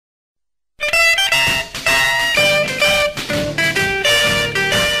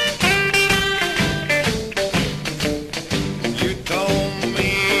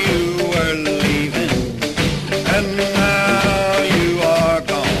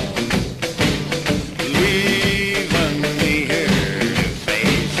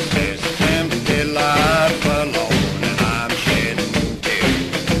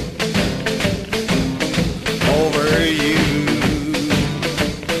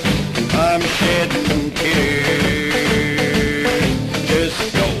tears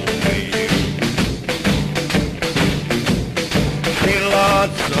just over you. Seen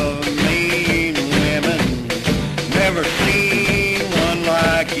lots of mean women, never seen one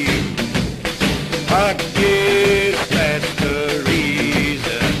like you. I guess that's the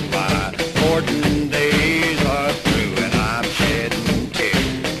reason why 14 days are through and I'm shedding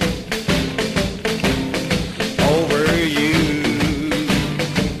tears over you.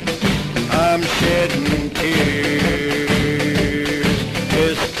 I'm shedding tears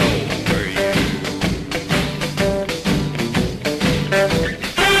just over you.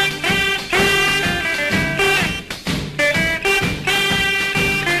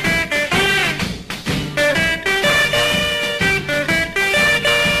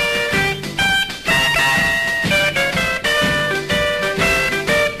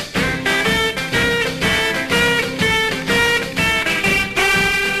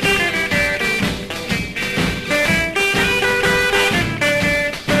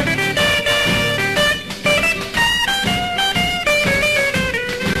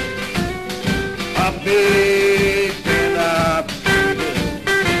 I've begged and I've pleaded,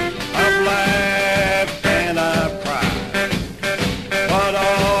 I've laughed and I've cried, but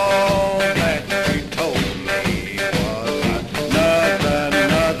all that you told me was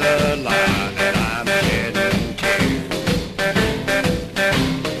another lie, and I'm shedding tears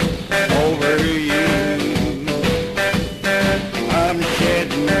over you. I'm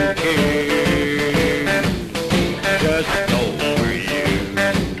shedding tears just over you.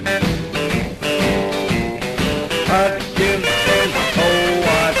 I